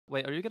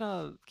Wait, are you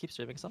gonna keep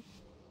streaming some?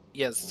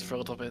 Yes, for a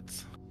little bit.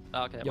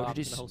 Okay, Yo, well, I'm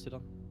GG's. gonna host you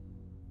then.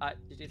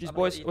 GG's,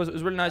 boys. It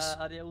was really nice.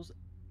 Adios.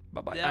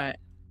 Bye-bye. Yeah.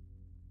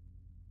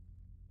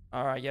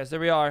 Alright, yes, there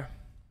we are.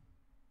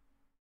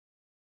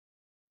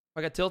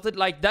 I got tilted.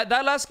 Like, that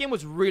last game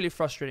was really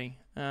frustrating.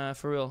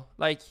 For real.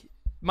 Like,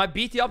 my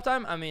BT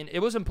uptime, I mean, it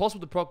was impossible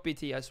to proc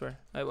BT, I swear.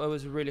 It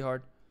was really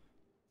hard.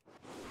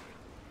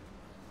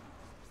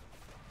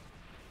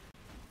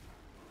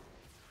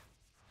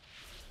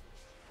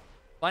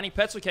 Blinding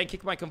pets, so can't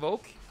kick my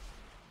convoke.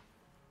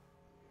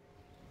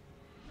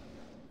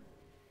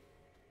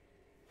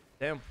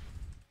 Damn.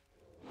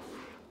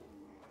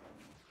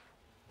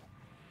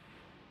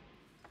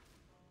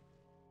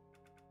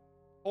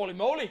 Holy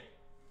moly!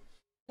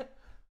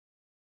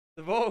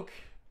 The Vogue.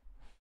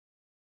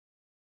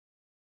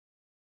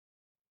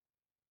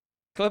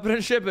 Clip it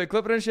and ship it.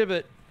 Clip it and ship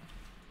it.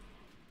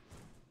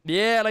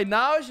 Yeah, like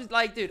now it's just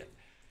like, dude.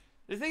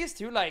 The thing is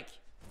too, like,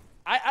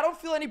 I don't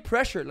feel any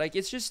pressure. Like,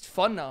 it's just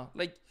fun now.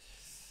 Like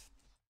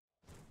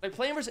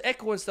playing versus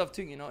Echo and stuff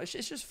too, you know. It's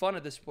just fun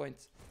at this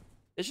point.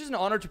 It's just an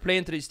honor to play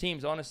into these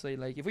teams, honestly.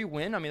 Like, if we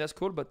win, I mean, that's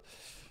cool, but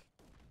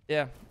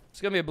yeah,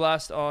 it's gonna be a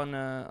blast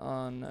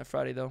on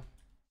Friday though.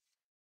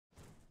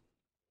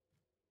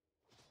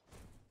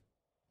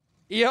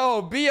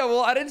 Yo, Bia,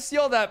 well, I didn't see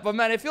all that, but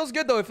man, it feels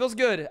good though. It feels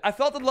good. I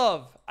felt the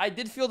love. I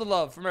did feel the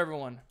love from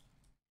everyone.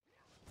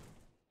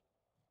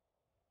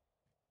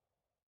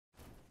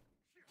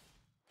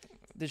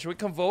 Should we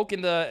convoke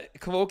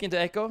into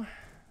Echo?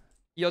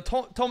 Yo,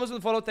 Thomas with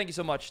the follow. Thank you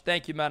so much.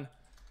 Thank you, man.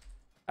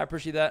 I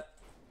appreciate that.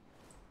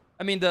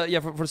 I mean, for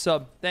the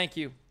sub. Thank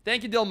you.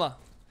 Thank you, Dilma.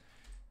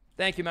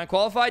 Thank you, man.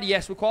 Qualified?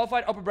 Yes, we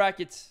qualified upper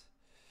brackets.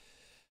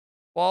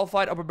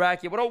 Qualified upper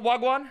bracket. What up,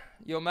 Wagwan?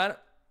 Yo, man.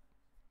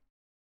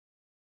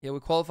 Yeah, we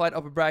qualified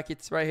upper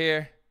brackets right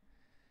here.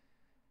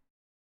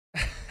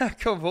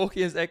 Convoke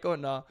is Echo?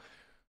 No,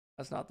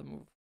 that's not the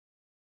move.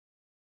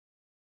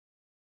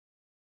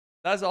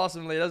 That's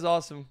awesome, Lee. That's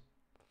awesome.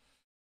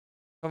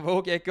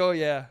 Convoke Echo,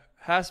 yeah.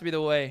 Has to be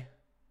the way.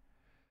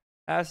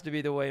 Has to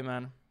be the way,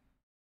 man.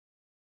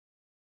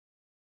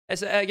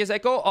 I guess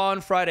Echo on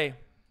Friday.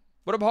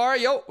 What up, Har?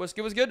 Yo, what's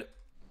good? What's good?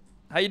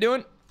 How you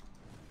doing?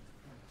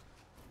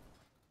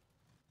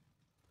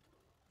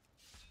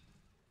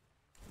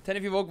 Ten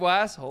of you woke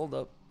blast. Hold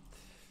up.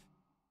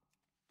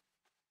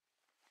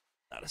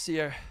 Not a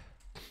seer.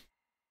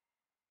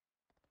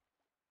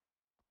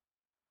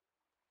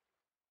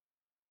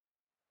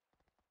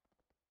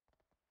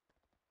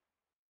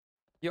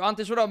 Yo,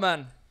 Antis, what up,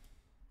 man?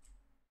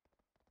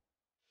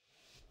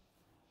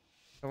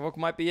 Convoke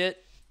might be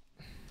it.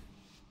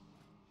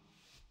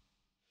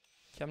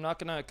 Okay, I'm not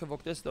gonna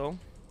convoke this though.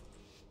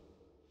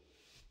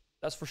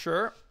 That's for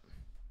sure.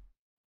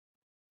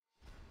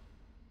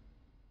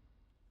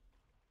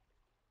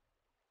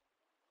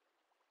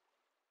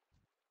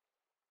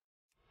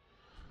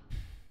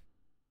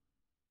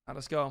 Now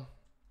let's go.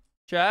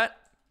 Chat.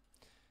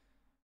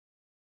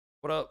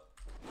 What up?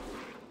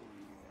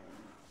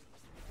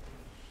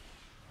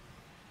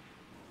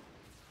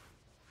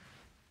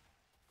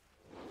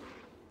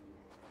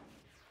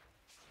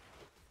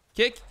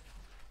 Kick.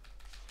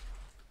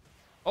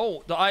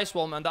 Oh, the ice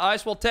wall, man. The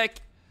ice wall tech.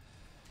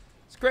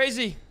 It's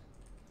crazy.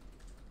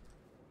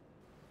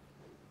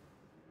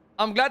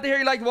 I'm glad to hear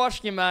you like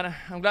watching it, man.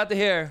 I'm glad to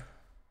hear.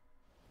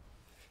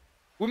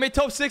 We made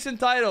top 6 in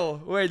title.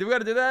 Wait, do we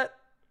gotta do that?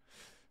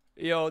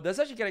 Yo, that's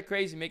actually kind of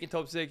crazy making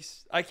top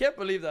 6. I can't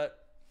believe that.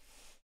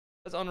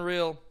 That's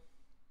unreal.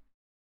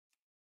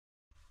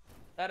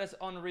 That is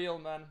unreal,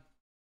 man.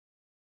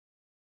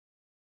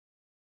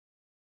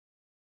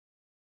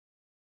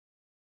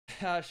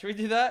 Should we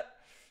do that?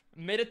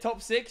 Made it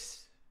top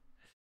 6?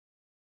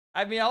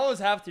 I mean, I always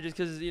have to just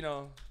because, you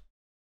know.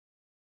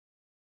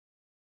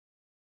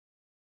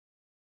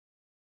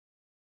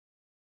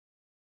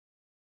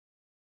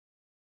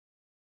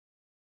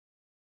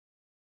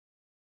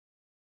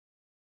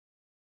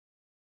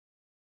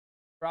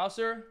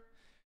 Browser?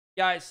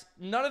 Guys,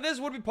 none of this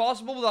would be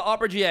possible without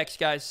Opera GX,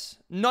 guys.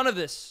 None of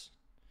this.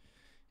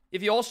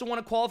 If you also want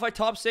to qualify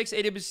top 6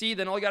 AWC,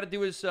 then all you got to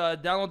do is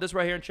download this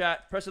right here in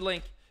chat. Press the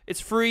link. It's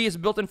free. It's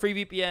built-in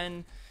free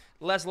VPN.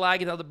 Less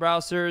lag than other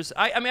browsers.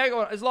 I mean,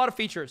 there's a lot of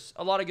features.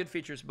 A lot of good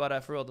features,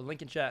 but for real, the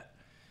link in chat.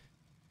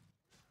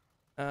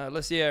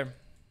 Let's see here.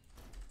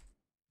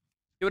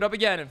 Do it up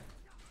again.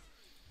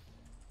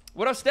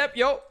 What up, Step?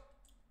 Yo.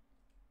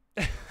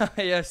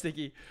 Yeah,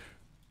 Sticky.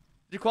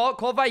 Did you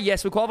qualify?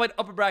 Yes, we qualified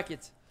upper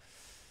bracket.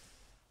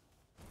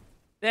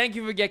 Thank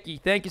you, Vigeki.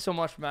 Thank you so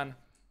much, man.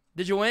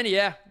 Did you win?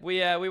 Yeah,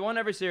 we won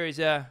every series.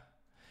 Yeah,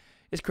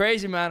 it's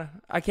crazy, man.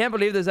 I can't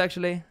believe this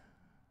actually.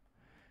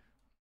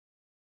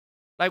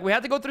 Like, we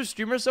had to go through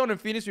Streamer Zone and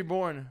Phoenix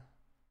Reborn.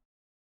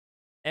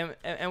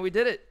 And we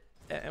did it.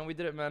 And we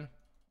did it, man.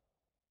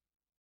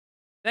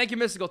 Thank you,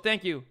 Mystical.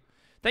 Thank you.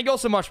 Thank you all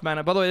so much,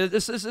 man. By the way,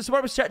 this is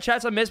one of the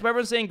chats I missed. But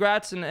everyone's saying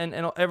grats and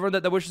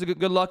everyone that wishes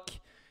good luck.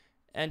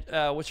 And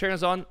was cheering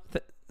us on.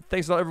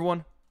 Thanks a lot,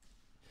 everyone.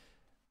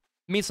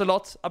 Means a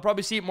lot. I'll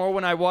probably see it more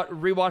when I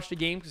rewatch the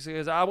games.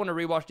 Because I want to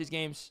rewatch these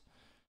games.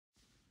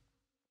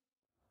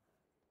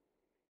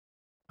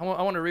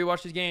 I want to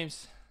rewatch these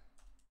games.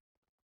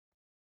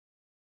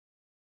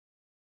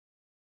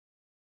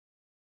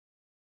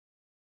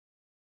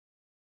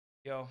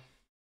 Yo.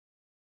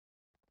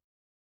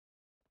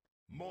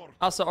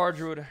 Asa R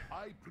Druid.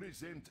 I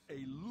present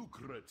a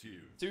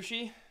lucrative.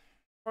 Sushi?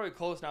 Probably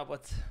close now,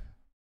 but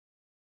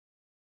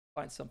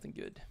find something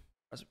good.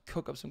 Let's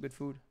cook up some good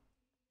food.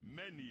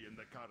 Many in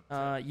the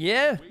cartel.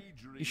 Yeah.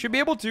 You should be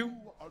able to.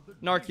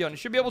 Narkion, you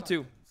should be able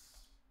to.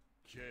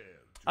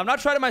 I'm not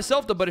trying it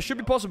myself though, but it should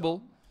be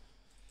possible.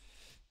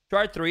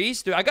 Try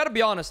threes, dude. I gotta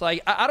be honest,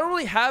 like I don't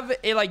really have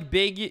a like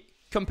big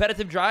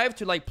competitive drive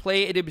to like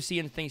play AWC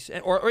and things,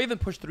 or even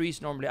push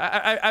threes normally.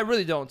 I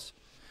really don't.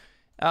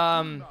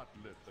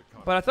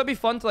 But I thought it'd be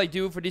fun to like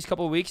do for these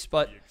couple of weeks,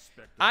 but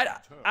I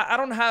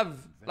don't have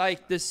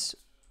like this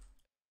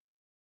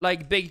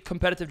like big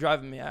competitive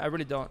drive in me. I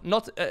really don't.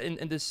 Not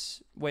in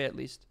this way at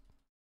least.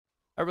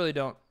 I really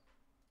don't.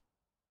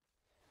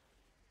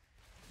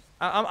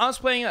 I'm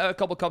just playing a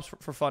couple cups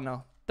for fun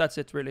now. That's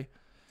it, really.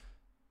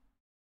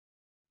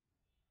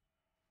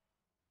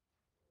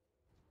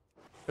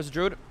 There's a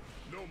Druid.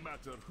 No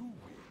matter who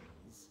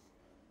wins,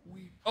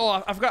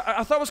 Oh, I forgot.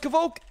 I thought it was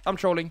CONVOKE. I'm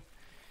trolling.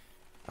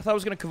 I thought I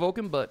was gonna CONVOKE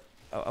him, but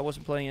I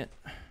wasn't playing it.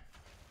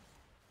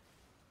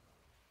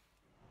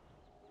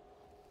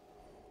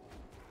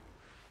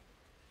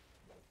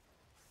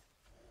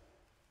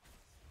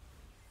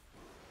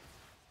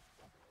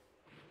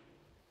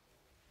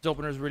 This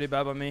opener is really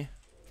bad by me.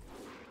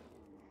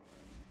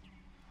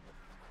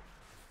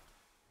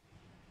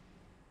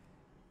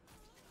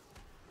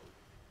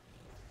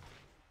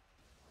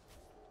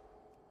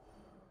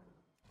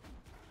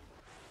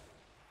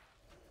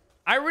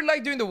 I really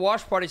like doing the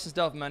watch parties and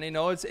stuff, man. You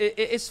know,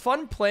 it's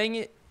fun playing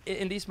it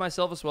in these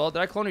myself as well.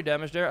 Did I clone your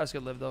damage there? I was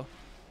gonna live though.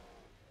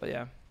 But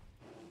yeah.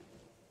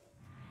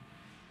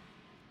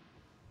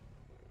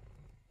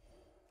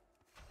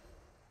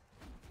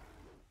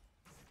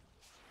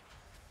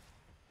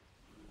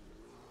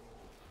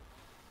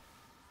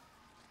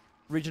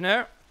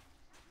 Legionnaire.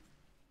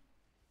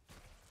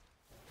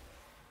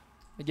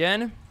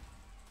 Again.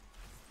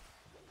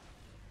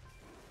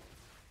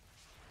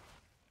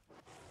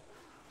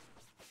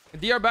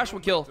 DR Bash will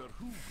kill.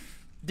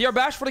 DR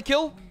Bash for the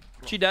kill.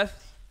 She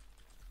death.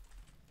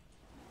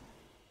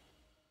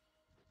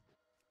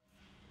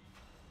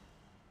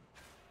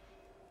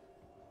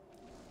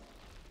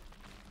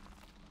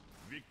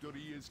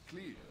 victory is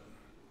clear.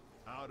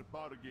 Our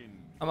bargain.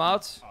 I'm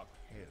out.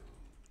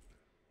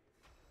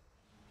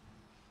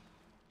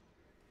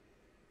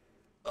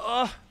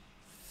 Upheld.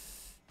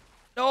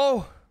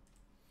 No.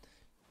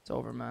 It's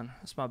over, man.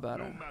 It's my bad.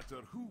 No matter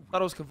who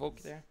Thought it was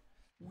CONVOKE there.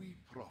 we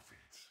profit.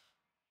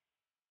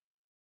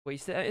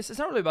 Wait, it's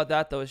not really about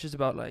that though. It's just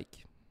about like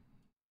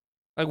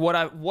what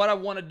I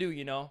want to do,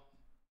 you know.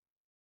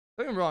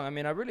 Don't get me wrong. I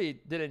mean, I really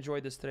did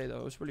enjoy this today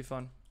though. It was really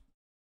fun.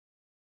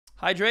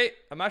 Hydrate.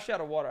 I'm actually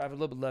out of water. I have a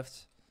little bit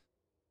left.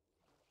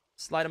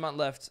 Slight amount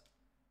left.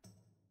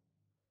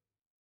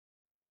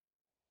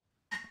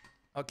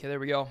 Okay, there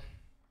we go.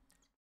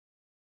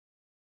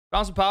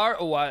 Bounce of power.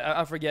 Oh,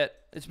 I forget.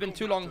 It's been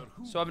too long,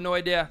 so I have no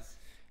idea.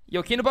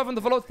 Yo, Kinobuff from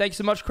the follow. Thank you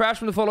so much. Crash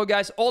from the follow,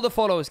 guys. All the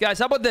follows. Guys,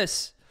 how about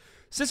this?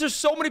 Since there's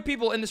so many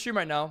people in the stream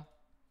right now,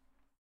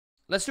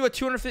 let's do a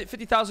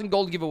 250,000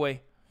 gold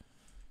giveaway.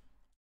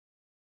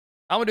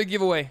 I'm going to do a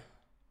giveaway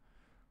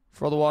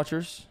for all the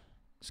watchers.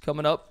 It's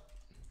coming up.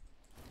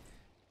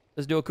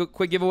 Let's do a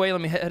quick giveaway.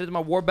 Let me head to my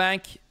war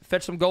bank,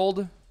 fetch some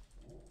gold.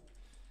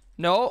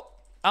 No,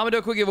 I'm going to do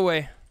a quick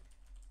giveaway.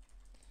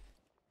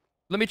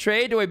 Let me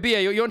trade. Wait,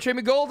 Bia, you want to trade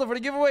me gold for the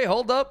giveaway?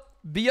 Hold up.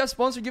 Bia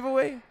sponsored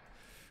giveaway? All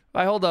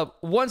right, hold up.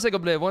 1 sec,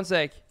 Obliv. 1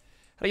 sec. How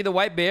do you get the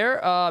white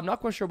bear? I'm not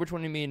quite sure which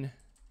one you mean.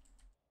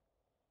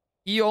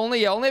 EU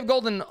only? Yeah, I only have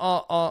golden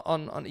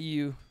on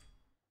EU.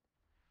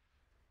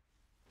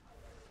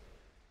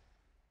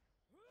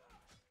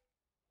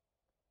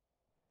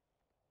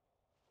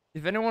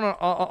 If anyone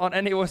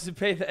on NA wants to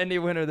pay the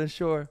NA winner, then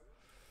sure.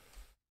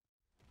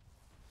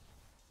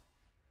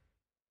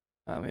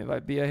 Let me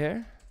invite Bia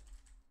here.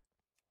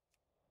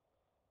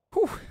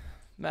 Whew.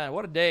 Man,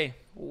 what a day.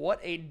 What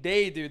a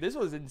day, dude. This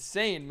was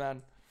insane,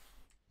 man.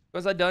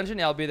 Was that dungeon?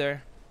 Yeah, I'll be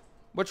there.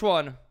 Which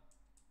one?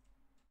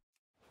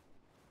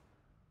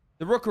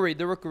 The Rookery.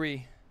 The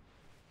Rookery.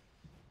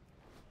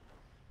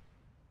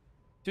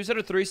 2 set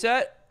or 3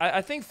 set?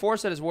 I think 4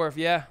 set is worth.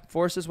 Yeah,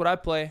 4 set is what I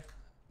play.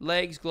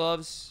 Legs,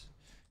 gloves,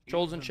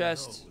 shoulders, and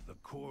chest. The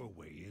core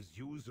way is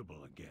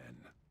usable again.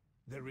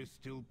 There is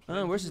still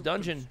Where's his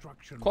dungeon?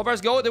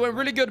 Qualifiers go. They went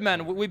really good,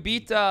 man. We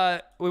beat.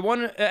 We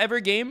won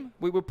every game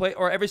we play,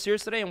 or every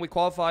series today, and we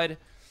qualified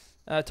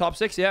top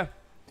 6. Yeah,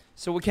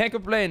 so we can't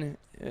complain.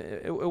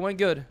 It went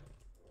good.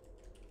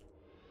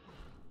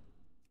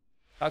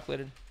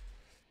 Calculated.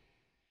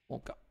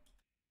 Won't go.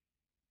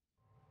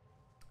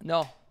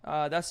 No,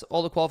 that's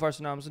all the qualifiers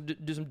for now. I'm just gonna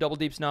do some double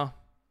deeps now.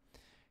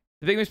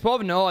 The big mix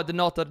 12? No, I did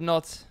not. I did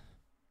not.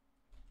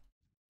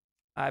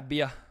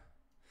 Bia.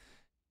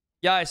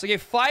 Yeah, so I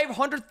gave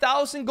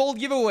 500,000 gold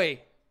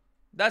giveaway.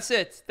 That's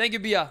it. Thank you,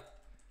 Bia.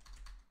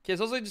 Okay,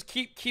 so also just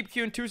keep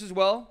queuing 2s as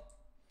well.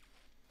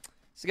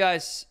 So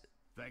guys,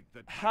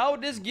 how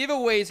this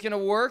giveaway is gonna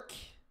work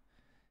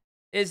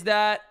is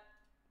that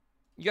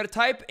you gotta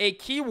type a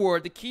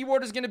keyword. The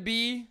keyword is gonna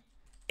be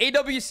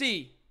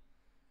AWC.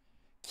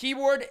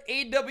 Keyword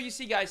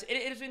AWC, guys.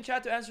 80% in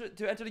chat to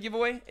enter the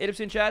giveaway. 80%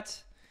 in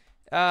chat.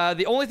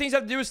 The only things you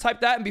have to do is type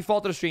that and be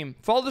followed to the stream.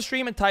 Follow the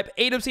stream and type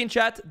AWC in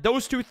chat.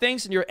 Those two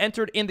things, and you're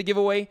entered in the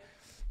giveaway.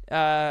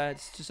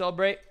 It's to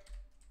celebrate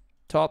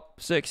top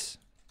 6.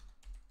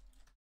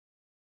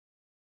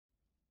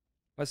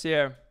 Let's see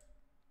here.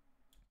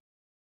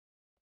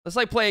 Let's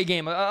like play a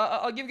game.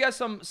 I'll give you guys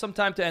some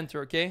time to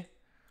enter, okay?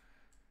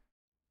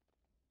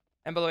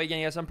 And by the way, again,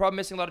 yes, I'm probably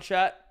missing a lot of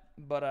chat,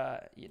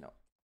 but you know,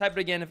 type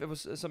it again if it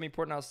was something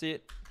important. I'll see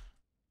it.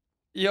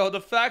 Yo, the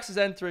fax is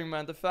entering,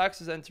 man. The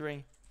fax is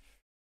entering.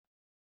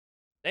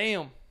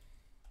 Damn.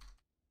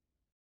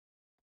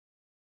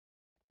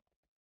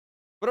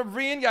 What up,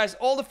 Rian, guys?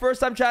 All the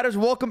first-time chatters,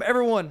 welcome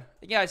everyone.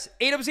 Guys,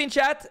 AWC in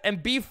chat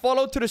and be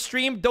followed to the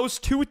stream. Those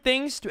two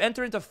things to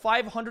enter into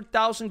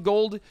 500,000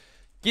 gold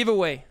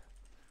giveaway.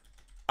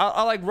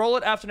 I'll like roll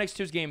it after next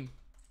Tuesday's game.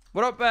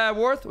 What up,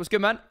 Worth? What's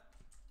good, man?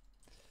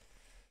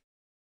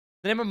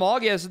 The name of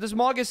Mog is this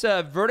Mog is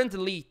Verdant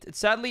Elite. It's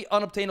sadly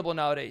unobtainable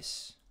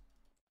nowadays.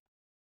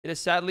 It is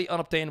sadly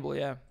unobtainable,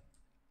 yeah.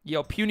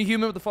 Yo, Puny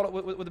Human with the follow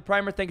with the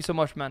primer. Thank you so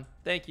much, man.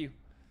 Thank you.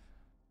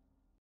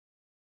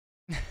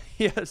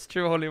 Yes,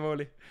 true. Holy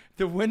moly.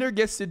 The winner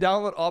gets to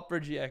download Opera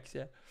GX.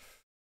 Yeah.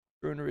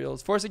 Ruin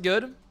Reels. Force is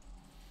good.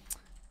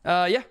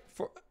 Yeah.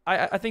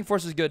 I think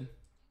Force is good.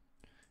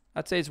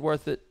 I'd say it's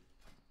worth it.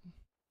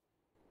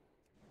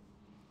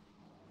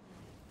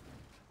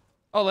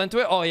 Oh, into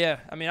it? Oh, yeah.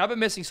 I mean, I've been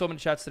missing so many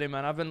chats today,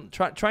 man. I've been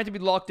trying to be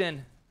locked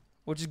in,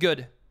 which is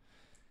good.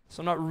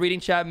 So I'm not reading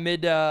chat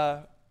mid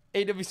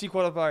AWC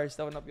qualifiers.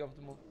 That would not be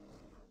optimal.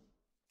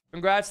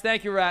 Congrats.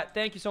 Thank you, Rat.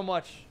 Thank you so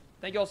much.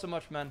 Thank you all so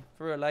much, man.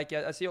 For real. Like,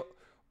 I see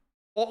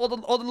all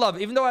the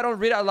love. Even though I don't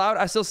read it out loud,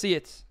 I still see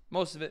it.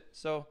 Most of it.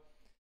 So,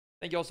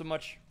 thank you all so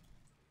much.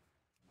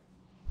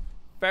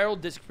 Feral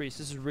Disc Priest.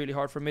 This is really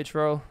hard for Mitch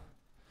Feral.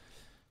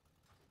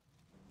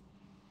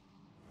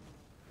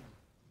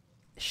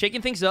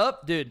 Shaking things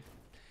up? Dude.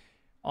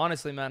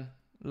 Honestly, man.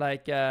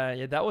 Like,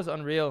 yeah, that was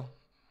unreal.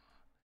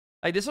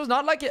 Like, this was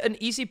not like an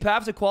easy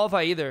path to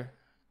qualify either.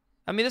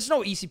 I mean, there's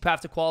no easy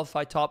path to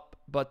qualify top,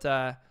 but,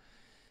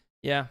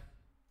 yeah.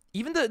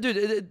 Even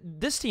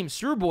this team,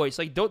 Sure Boys,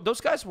 like, those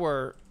guys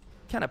were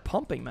kind of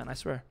pumping, man, I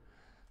swear.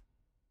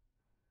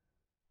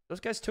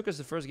 Those guys took us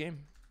the first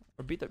game.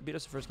 Or beat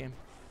us the first game.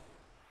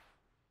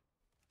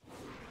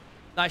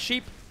 Nice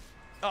sheep.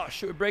 Oh,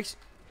 shoot, it breaks.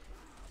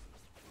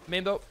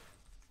 Main though.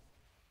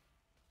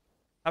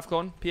 Half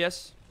clone,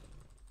 PS.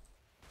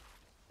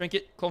 Drink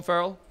it, clone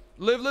feral.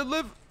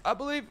 Live, I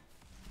believe.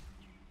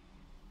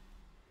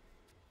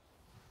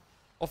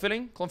 All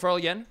filling, clone feral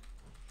again.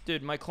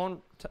 Dude, my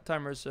clone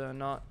timer's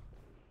not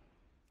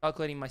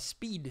calculating my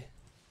speed.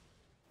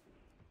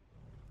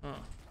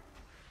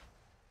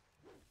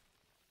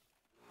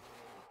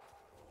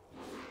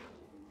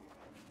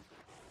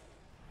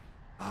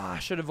 I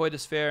should avoid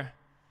this fair.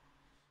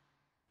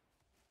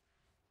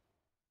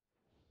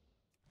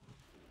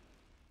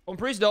 On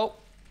priest though.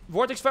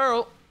 Vortex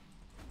feral.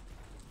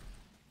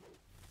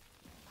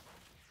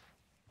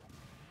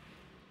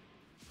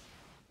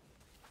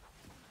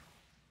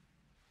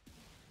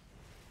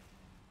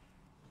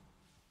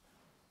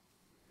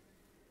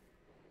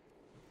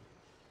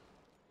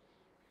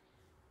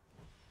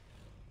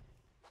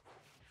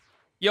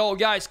 Yo,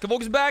 guys,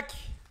 CONVOKE's back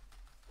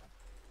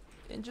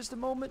in just a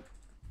moment.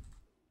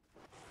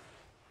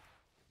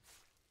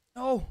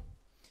 No.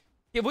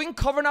 If we can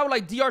cover now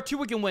like DR2,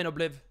 we can win,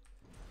 Obliv.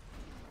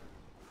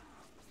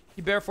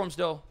 He bear forms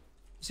though.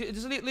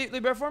 Does he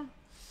leave bear form?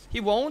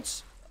 He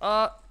won't.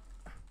 Go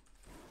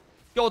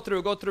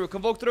through.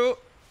 CONVOKE through.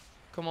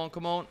 Come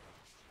on.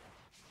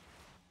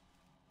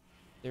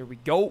 There we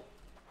go.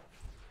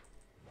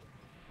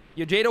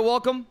 Yo, Jada,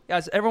 welcome.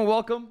 Guys, everyone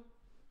welcome.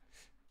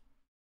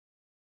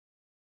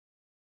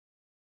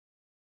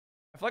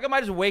 I feel like I might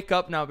just wake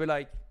up now and be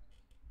like,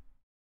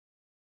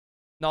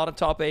 not in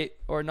top 8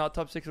 or not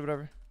top 6 or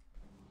whatever.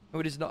 And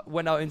we just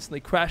went out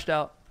instantly, crashed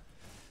out.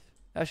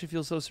 Actually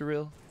feels so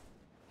surreal.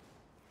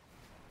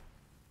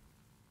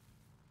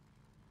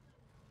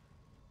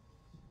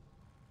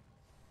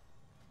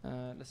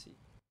 Let's see.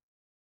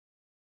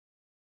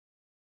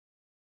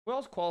 Who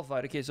else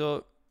qualified? Okay,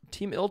 so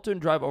Team Ilton,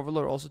 Drive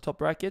Overlord, also top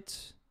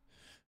bracket.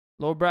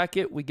 Lower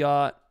bracket, we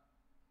got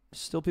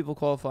still people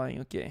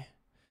qualifying. Okay.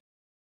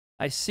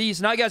 I see.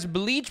 So now, guys,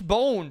 Bleach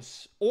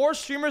Bones or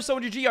Streamer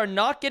Zone GG are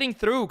not getting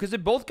through because they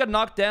both got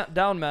knocked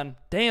down, man.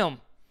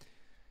 Damn.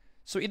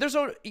 So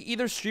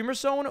either Streamer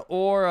Zone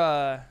or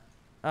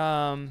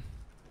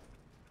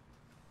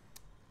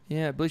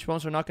yeah, Bleach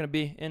Bones are not going to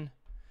be in.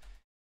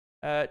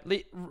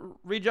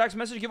 Read Jack's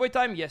message. Giveaway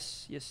time.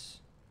 Yes.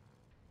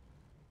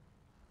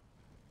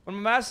 When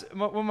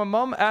my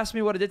mom asks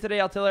me what I did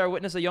today, I'll tell her I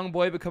witnessed a young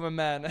boy become a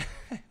man.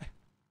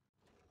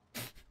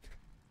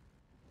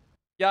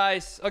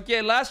 Guys,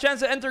 okay, last chance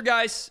to enter,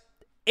 guys.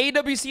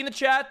 AWC in the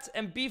chat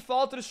and be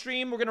fall to the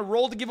stream. We're gonna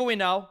roll the giveaway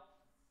now.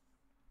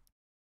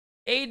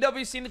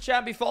 AWC in the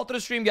chat, be fall to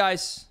the stream,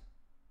 guys.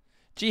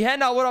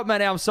 Gehenna, what up,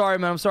 man? Hey, I'm sorry,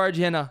 man. I'm sorry,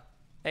 Gehenna.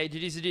 Hey,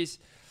 GG's.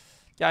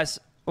 Guys,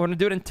 we're gonna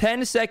do it in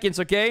 10 seconds,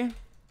 okay?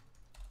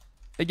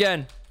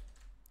 Again,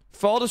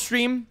 follow the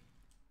stream.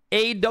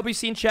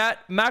 AWC in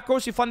chat.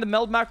 Macros, you find the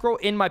meld macro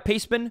in my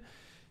pastebin.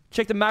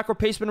 Check the macro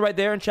pastebin right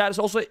there in chat. It's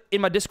also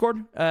in my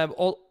Discord.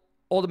 All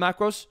the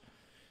macros.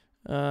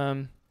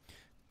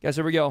 Guys,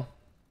 here we go.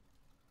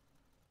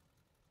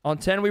 On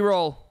 10, we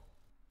roll.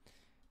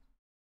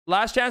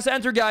 Last chance to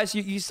enter, guys.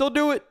 You can still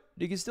do it.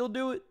 You can still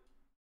do it.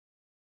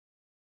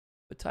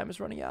 But time is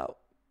running out.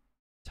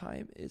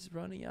 Time is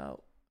running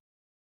out.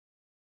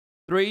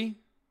 3,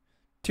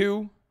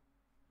 2,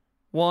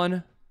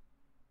 1.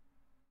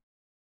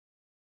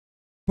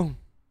 Boom.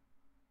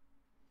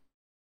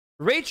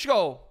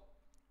 Rage-Go,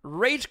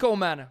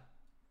 man.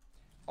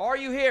 Are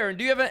you here? And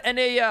do you have an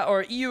NA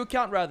or EU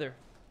account, rather?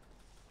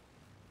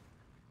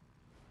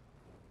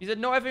 He said,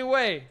 no effing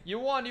way. You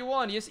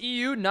won. Yes,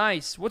 EU.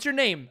 Nice. What's your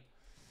name?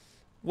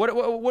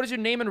 What is your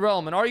name and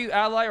realm? And are you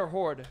ally or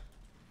horde?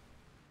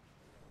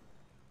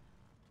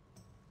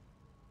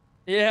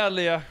 Yeah,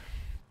 Leah.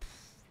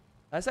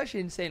 That's actually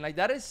insane. Like,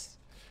 that is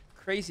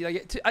crazy.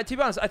 Like, to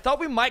be honest, I thought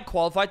we might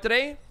qualify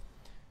today,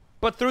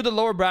 but through the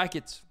lower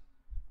brackets.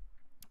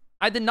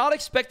 I did not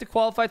expect to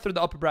qualify through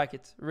the upper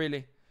bracket,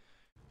 really.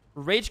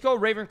 Rage-Go,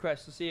 Ravencrest.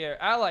 Let's see here.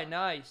 Ally,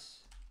 nice.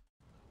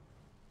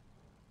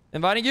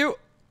 Inviting you.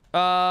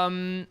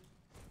 I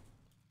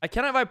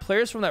cannot invite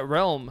players from that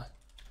realm.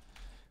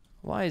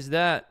 Why is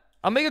that?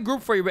 I'll make a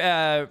group for you,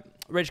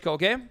 Rage-Go,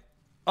 okay?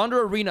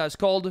 Under Arena. It's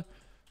called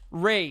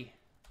Ray.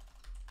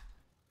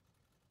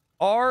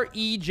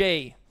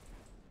 R-E-J.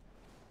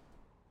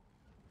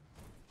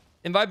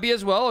 Invite B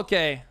as well?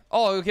 Okay.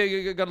 Oh, okay.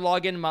 You gotta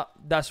log in.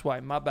 That's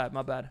why. My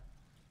bad.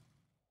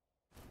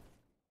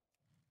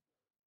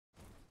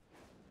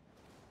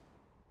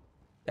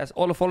 Yes,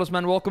 all the follows,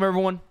 man. Welcome,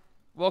 everyone.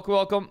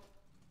 Welcome.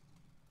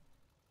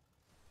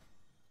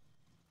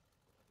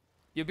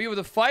 You'll be with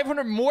a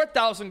 500 more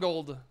thousand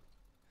gold. How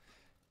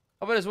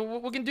about this?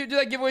 We can do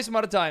that giveaway some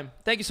other time.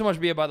 Thank you so much,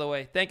 Bia, by the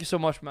way. Thank you so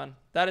much, man.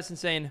 That is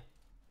insane.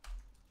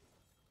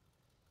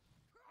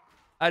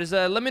 I just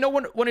let me know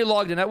when you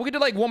logged in. We can do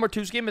like 1 more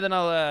 2 game, and then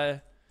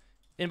I'll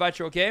invite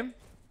you, okay?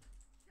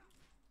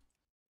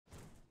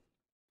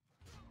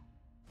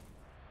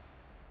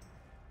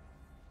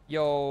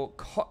 Yo,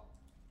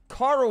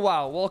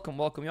 Wow, welcome.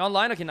 You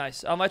online? Okay,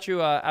 nice. I'll invite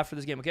you after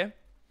this game, okay?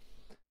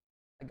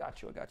 I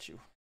got you.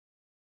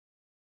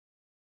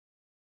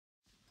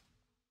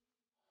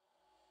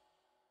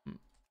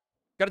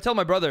 Gotta tell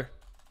my brother.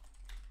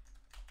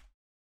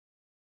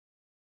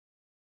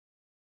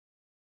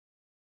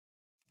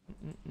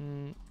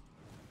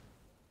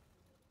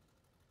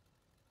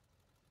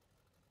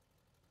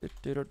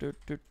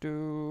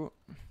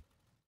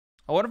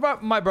 I wonder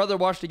if my brother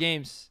watched the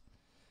games.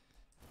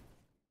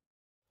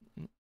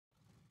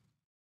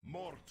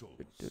 Mortals,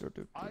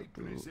 I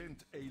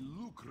present a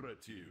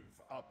lucrative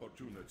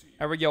opportunity.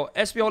 There we go.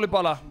 SB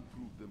Holipala. To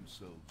prove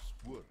themselves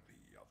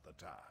worthy of the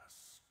task.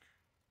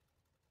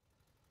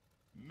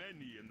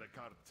 Many in the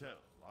cartel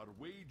are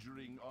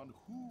wagering on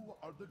who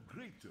are the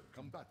greater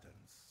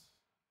combatants.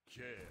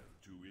 Care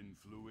to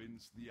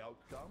influence the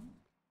outcome?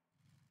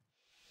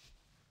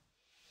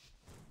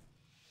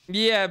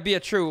 Yeah, be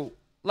true.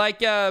 Like,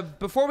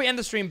 before we end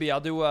the stream,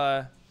 I'll do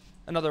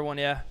another one,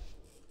 yeah.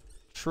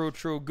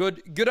 True.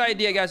 Good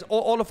idea, guys.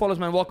 All the follows,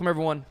 man. Welcome,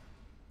 everyone.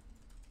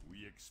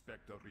 We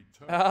expect a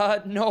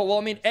return. No. Well,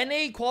 I mean,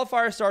 NA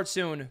qualifier starts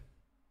soon.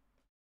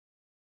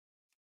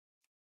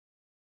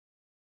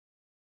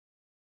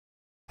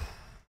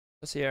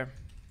 Let's see here.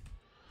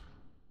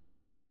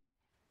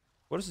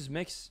 What is this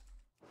mix?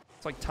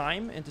 It's like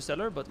Time,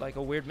 Interstellar, but like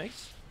a weird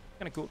mix.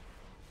 Kind of cool.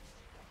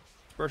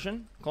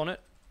 Version, calling it.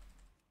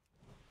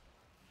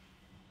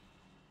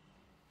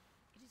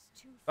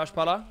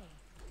 Bashpala.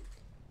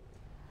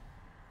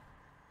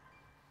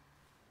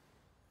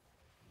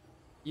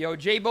 Yo,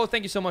 J-Bo,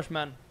 thank you so much,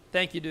 man.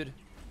 Thank you, dude.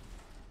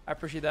 I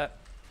appreciate that.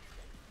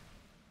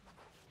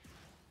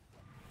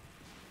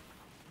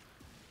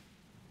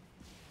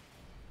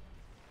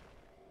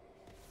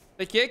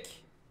 Big kick.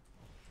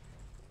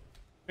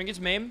 Trinket's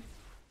maim.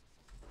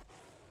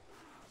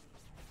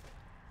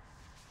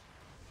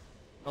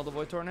 Another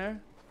Void Torn here.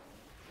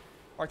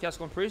 Arcast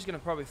going Priest. Gonna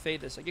probably fade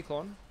this. I get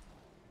clone.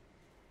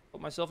 Put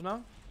myself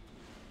now.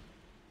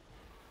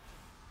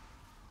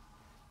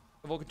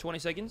 Evoke in 20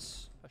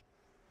 seconds.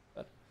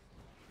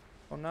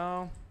 Oh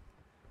no.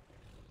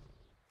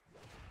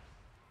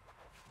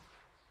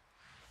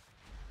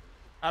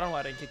 I don't know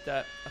why I didn't kick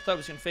that. I thought it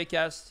was gonna fake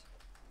cast.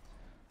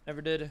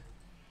 Never did.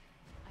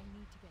 I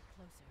need to get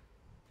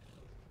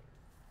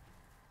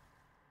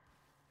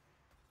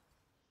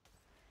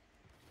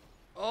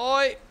closer.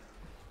 Oi!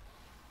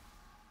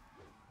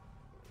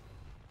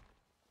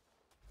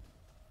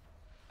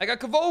 I got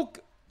Convoke!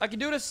 I can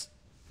do this!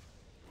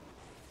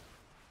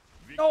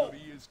 No!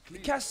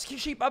 Cast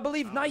sheep, I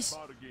believe. Nice!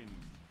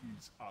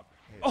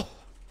 Oh!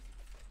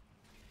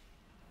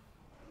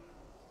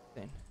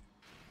 Insane.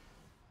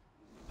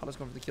 Pala's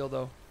going for the kill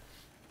though.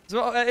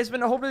 So it's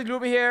been hopefully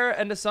gloomy here,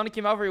 and the sun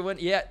came out very win.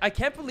 Yeah, I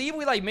can't believe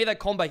we like made that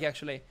comeback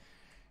actually.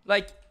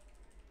 Like,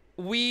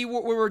 we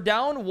were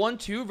down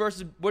 1-2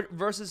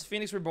 versus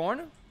Phoenix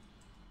Reborn,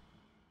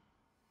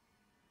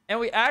 and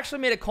we actually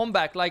made a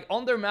comeback like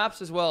on their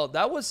maps as well.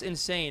 That was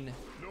insane.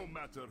 No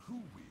matter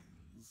who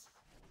wins.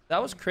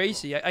 That was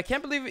crazy. I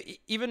can't believe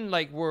even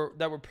like we're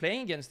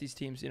playing against these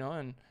teams, you know,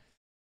 and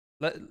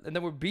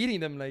then we're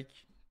beating them. Like,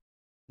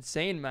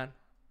 insane, man.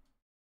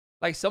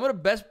 Like, some of the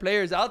best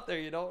players out there,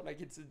 you know?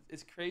 Like,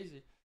 it's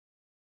crazy.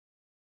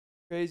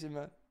 Crazy,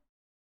 man.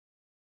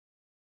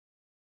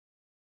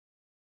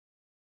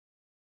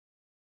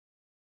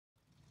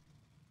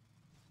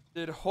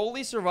 Dude,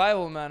 holy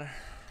survival, man.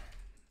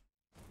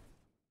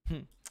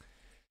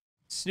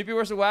 Snupy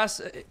versus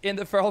Was in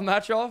the Feral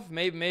match-off?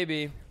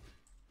 Maybe.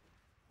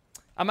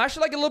 I'm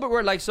actually, like, a little bit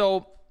worried. Like,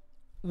 so,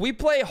 we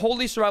play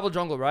holy survival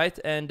jungle, right?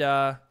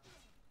 And,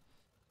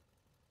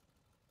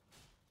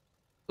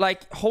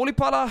 like, Holy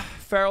Pala,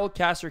 Feral,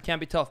 Caster can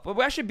be tough. But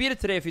we actually beat it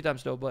today a few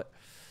times, though. But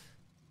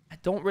I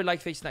don't really like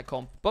facing that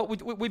comp. But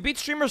we beat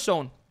Streamer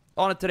Zone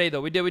on it today,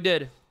 though. We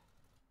did.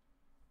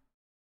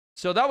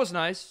 So that was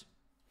nice.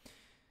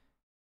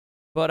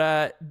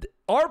 But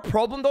our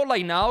problem, though,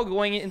 like now,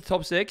 going into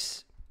top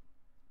 6,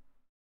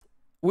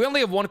 we only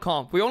have one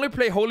comp. We only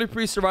play Holy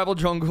Priest Survival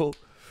Jungle.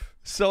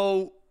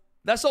 So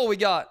that's all we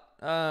got.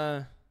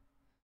 But,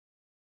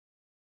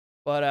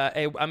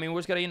 hey, I mean, we're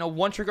just gonna, you know,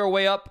 one trigger our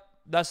way up.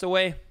 That's the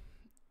way.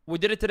 We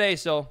did it today,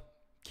 so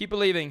keep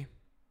believing.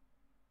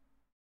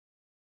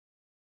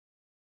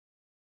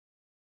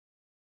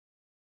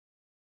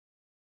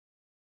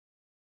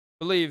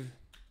 Believe.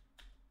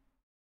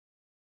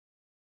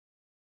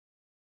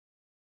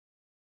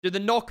 Dude, the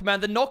knock,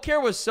 man. The knock here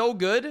was so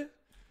good.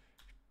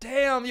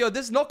 Damn, yo,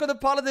 this knock on the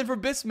Paladin for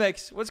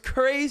Bismex was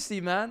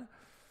crazy, man.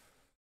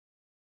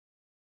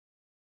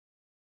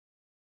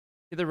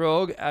 The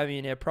Rogue. I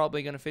mean, yeah,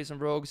 probably gonna face some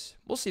Rogues.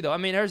 We'll see, though. I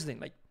mean, here's the thing.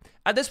 Like,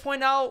 at this point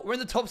now, we're in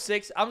the top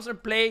 6. I'm just gonna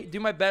play, do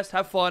my best,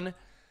 have fun.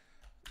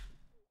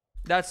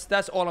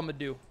 That's all I'm gonna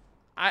do.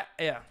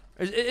 Yeah,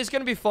 it's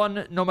gonna be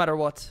fun no matter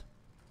what.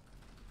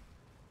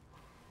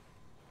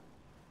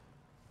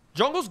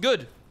 Jungle's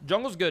good.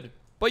 Jungle's good.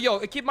 But yo,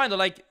 keep in mind though,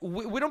 like,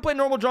 we don't play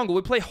normal jungle.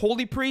 We play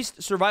Holy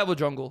Priest Survival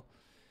Jungle.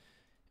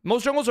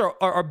 Most jungles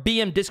are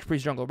BM Disc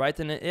Priest jungle, right?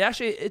 And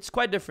it's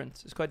quite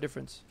different. It's quite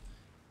different.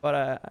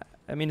 But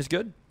I mean, it's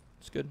good.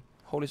 It's good.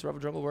 Holy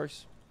Survival Jungle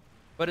works.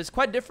 But it's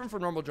quite different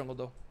from normal jungle,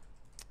 though.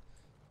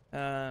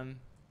 And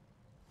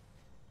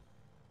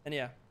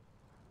yeah.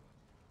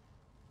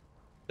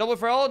 Double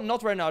Feral,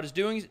 not right now. Just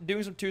doing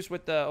some twos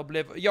with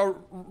Obliv.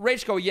 Yo,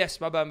 Rage Go, yes.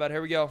 My bad.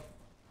 Here we go.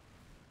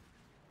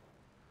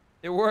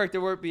 It worked,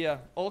 but yeah.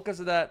 All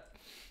because of that.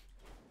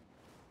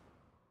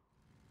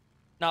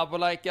 No, but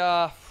like,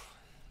 yeah.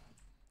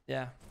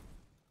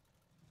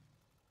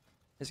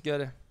 It's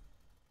good.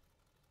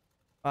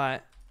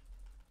 Alright.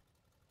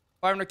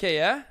 500k,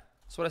 yeah?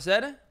 That's what I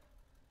said?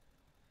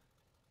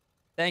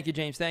 Thank you,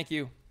 James. Thank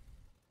you.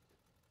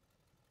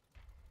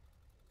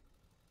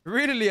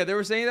 Really, Leah? They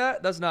were saying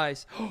that? That's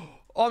nice.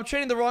 Oh, I'm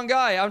trading the wrong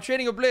guy. I'm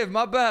trading Obliv.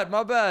 My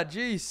bad.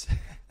 Jeez.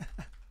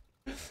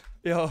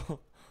 Yo.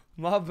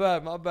 My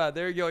bad.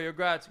 There you go. Yo,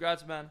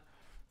 congrats, man.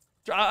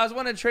 I just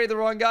wanted to trade the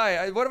wrong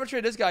guy. What if I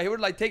trade this guy? He would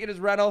have, like, taken his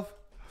ran off.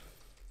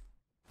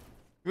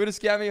 He would have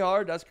scammed me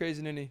hard. That's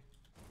crazy, Nini.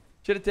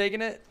 Should have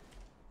taken it.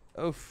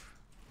 Oof.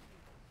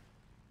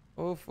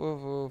 Oof.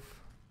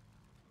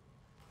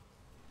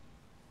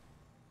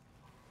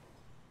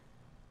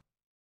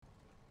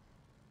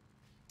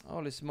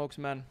 Holy smokes,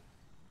 man.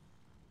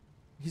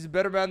 He's a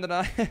better man than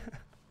I. Could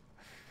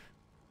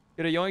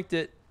have yoinked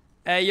it.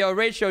 Hey, yo,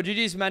 Raid Show.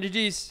 GG's, man.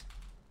 GG's.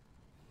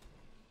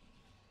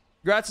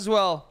 Congrats as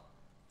well.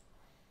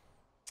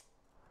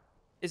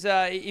 Is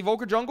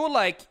Evoker jungle,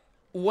 like,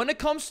 when it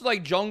comes to,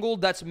 like, jungle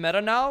that's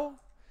meta now,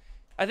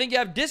 I think you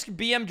have Disc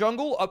BM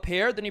jungle up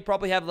here. Then you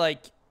probably have,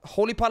 like,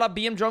 Holy Pala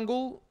BM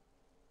jungle,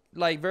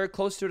 like, very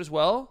close to it as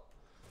well.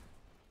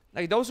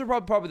 Like, those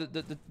are probably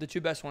the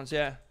two best ones,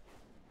 yeah.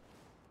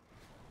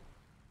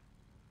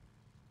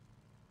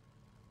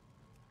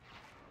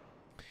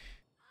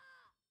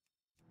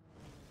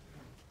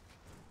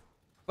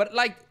 But,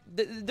 like,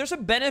 there's a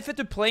benefit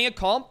to playing a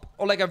comp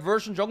or, like, a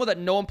version jungle that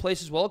no one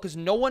plays as well, because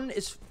no one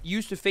is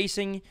used to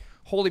facing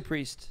Holy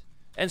Priest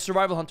and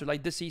Survival Hunter,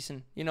 like, this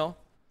season, you know?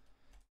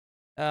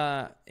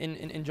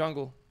 In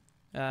jungle.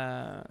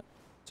 So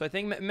I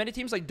think many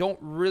teams, like, don't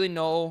really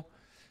know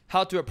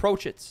how to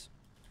approach it.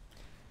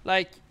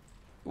 Like,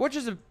 which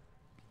is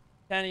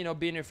can, you know,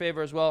 be in your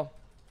favor as well.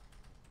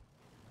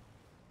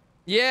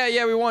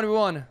 Yeah, we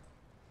won.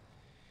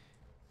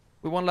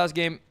 We won last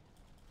game.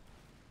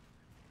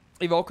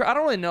 Evoker? I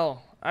don't really know.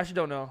 I actually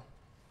don't know.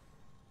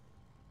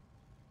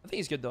 I think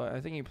he's good, though. I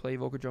think he can play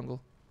Evoker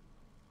jungle.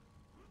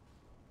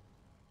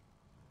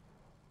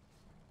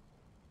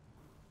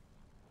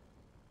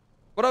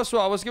 What up,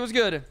 Swa? What's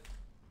good?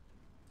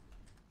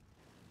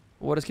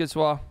 What is good,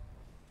 Swa?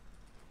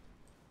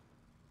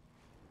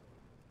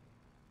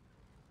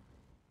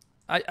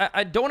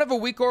 I don't have a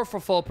weak core for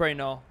full prey,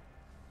 no.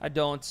 I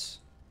don't.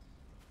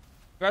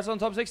 Congrats on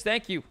top 6.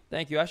 Thank you.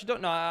 Thank you. I actually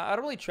don't know. I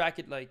don't really track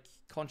it like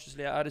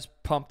consciously. I just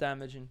pump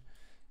damage and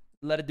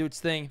let it do its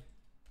thing.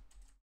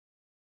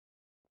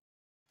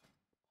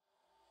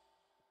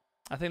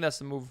 I think that's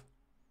the move.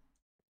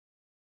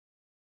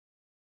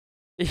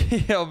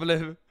 Yeah,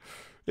 believe.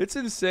 It's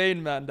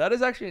insane, man. That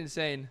is actually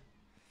insane.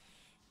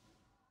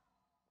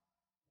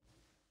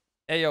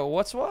 Hey, yo,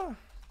 what's what?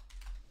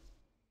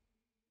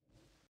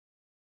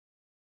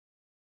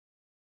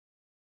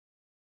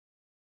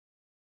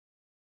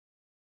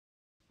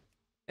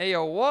 Hey,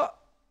 yo, what?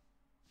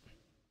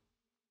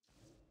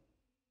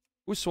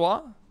 Who's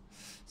what?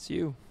 It's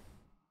you.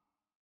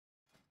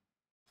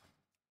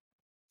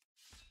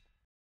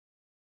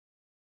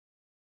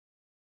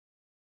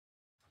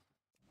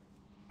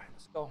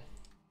 Let's go.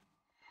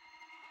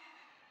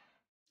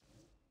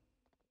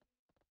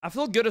 I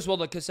feel good as well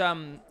though, cause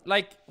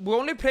like we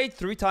only played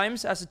 3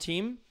 times as a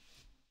team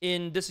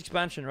in this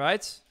expansion,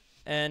 right?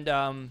 And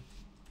I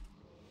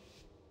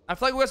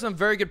feel like we had some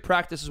very good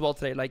practice as well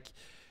today. Like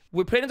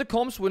we played into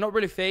comps, we're not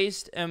really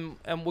phased, and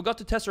we got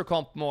to test our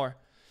comp more,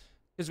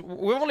 cause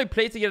we've only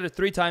played together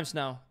 3 times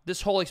now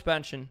this whole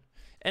expansion,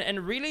 and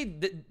really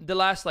the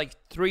last like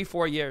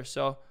 3-4 years.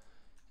 So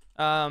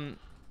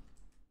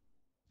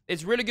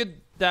it's really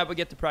good that we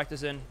get to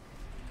practice in.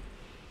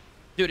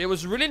 Dude, it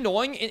was really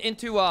annoying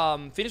into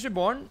Phoenix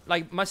Reborn.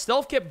 Like, my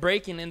stealth kept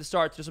breaking in the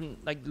start. There's some,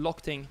 like,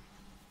 lock thing.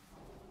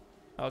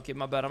 Okay,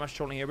 my bad. I'm just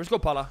trolling here. Let's go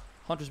Pala.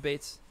 Hunter's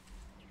baits.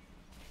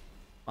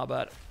 My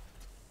bad.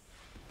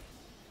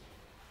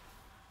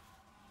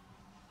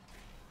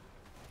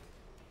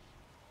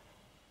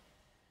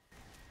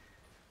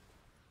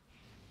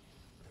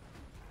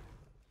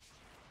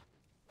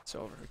 It's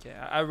over. Okay,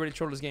 I really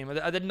trolled this game.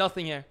 I did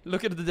nothing here.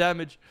 Look at the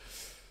damage.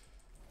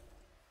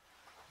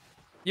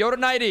 Yoda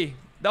 90.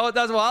 That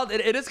was wild.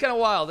 It is kind of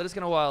wild. It is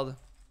kind of wild.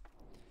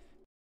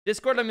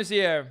 Discord, let me see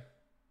here.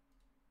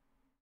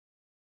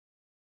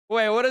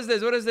 Wait, what is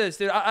this? What is this,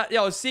 dude?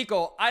 Yo,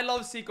 Seiko. I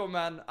love Seiko,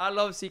 man. I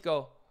love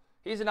Seiko.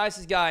 He's the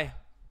nicest guy.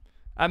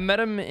 I met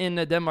him in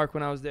Denmark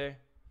when I was there.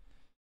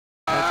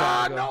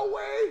 Ah, no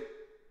way!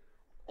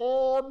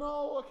 Oh,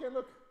 no. Okay,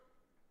 look.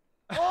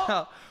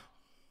 Oh!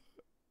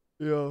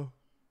 Yo.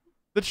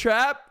 The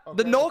trap. Okay,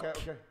 the knock.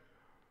 Okay.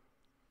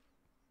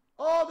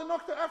 Oh, the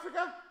knock to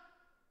Africa.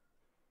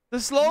 The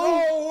slow.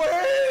 No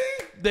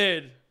way!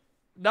 Dude.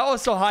 That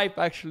was so hype,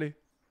 actually.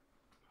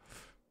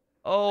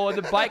 Oh,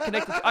 the bike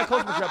connected. I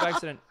caused the trap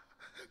accident.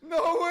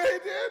 No way,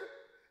 dude.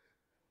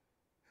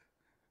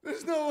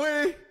 There's no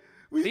way.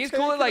 I think it's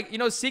cool, like, you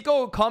know,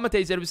 Seiko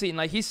commentates everything.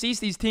 Like, he sees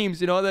these teams,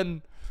 you know,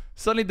 then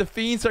suddenly the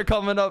Fiends are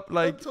coming up,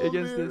 like,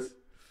 against this.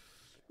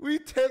 We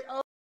take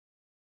out.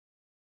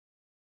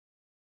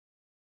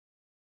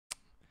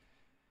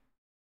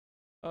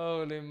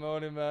 Holy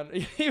moly, man.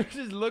 He was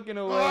just looking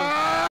away.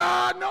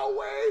 Ah, no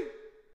way.